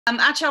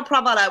Achal,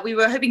 Prabhala, we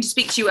were hoping to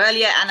speak to you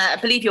earlier, and I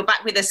believe you're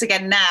back with us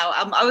again now.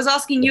 I was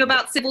asking you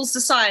about civil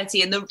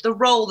society and the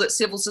role that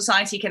civil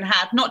society can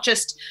have, not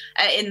just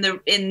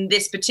in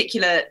this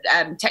particular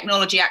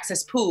technology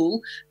access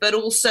pool, but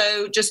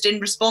also just in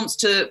response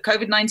to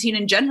COVID-19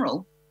 in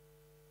general.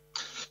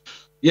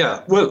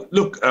 Yeah, well,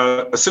 look,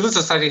 civil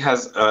society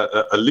has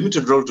a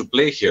limited role to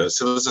play here.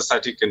 Civil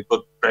society can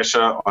put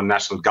pressure on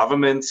national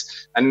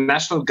governments, and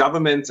national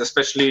governments,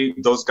 especially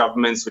those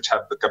governments which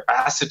have the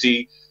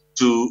capacity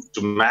to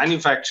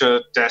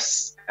manufacture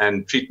tests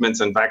and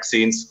treatments and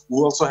vaccines,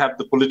 who also have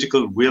the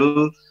political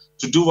will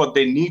to do what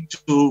they need to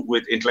do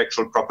with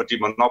intellectual property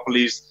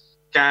monopolies,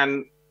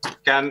 can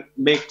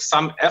make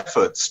some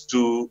efforts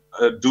to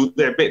do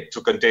their bit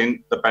to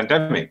contain the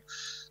pandemic.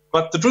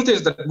 But the truth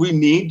is that we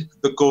need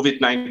the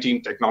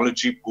COVID-19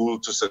 technology pool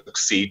to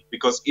succeed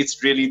because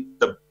it's really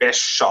the best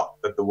shot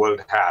that the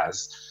world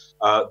has.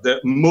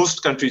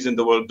 Most countries in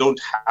the world don't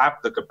have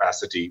the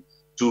capacity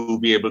to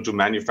be able to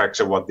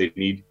manufacture what they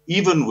need,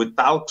 even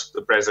without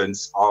the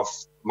presence of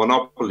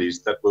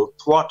monopolies that will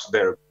thwart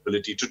their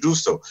ability to do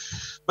so.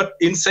 But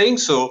in saying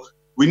so,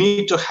 we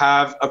need to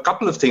have a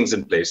couple of things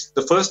in place.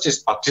 The first is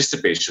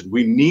participation.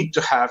 We need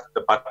to have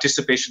the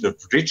participation of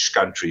rich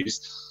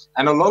countries.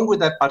 And along with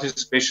that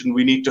participation,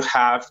 we need to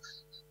have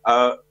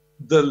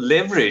the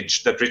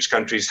leverage that rich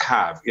countries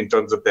have in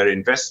terms of their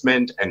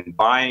investment and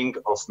buying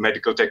of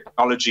medical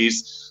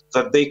technologies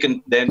so that they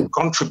can then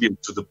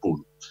contribute to the pool.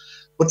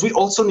 But we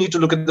also need to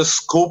look at the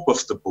scope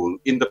of the pool.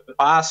 In the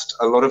past,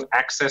 a lot of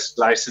access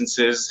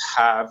licenses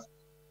have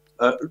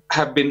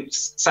been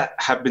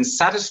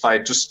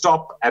satisfied to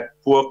stop at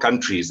poor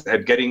countries,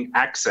 at getting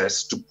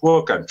access to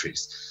poor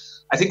countries.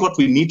 I think what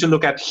we need to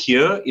look at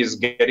here is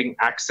getting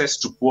access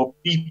to poor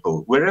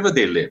people, wherever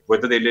they live,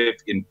 whether they live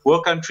in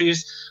poor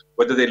countries,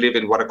 whether they live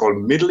in what are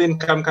called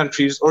middle-income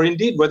countries, or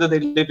indeed whether they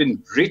live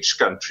in rich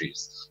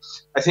countries.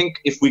 I think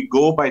if we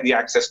go by the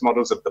access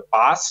models of the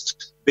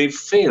past, they've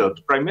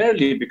failed,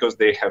 primarily because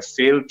they have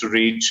failed to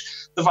reach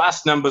the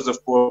vast numbers of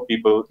poor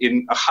people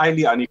in a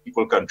highly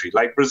unequal country,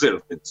 like Brazil,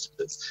 for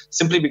instance,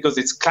 simply because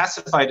it's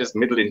classified as a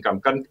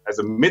middle-income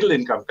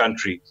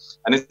country,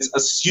 and it's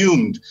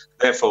assumed,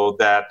 therefore,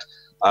 that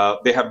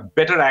they have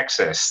better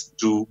access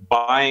to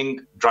buying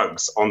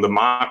drugs on the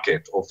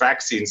market or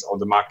vaccines on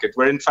the market,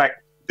 where in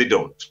fact they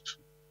don't.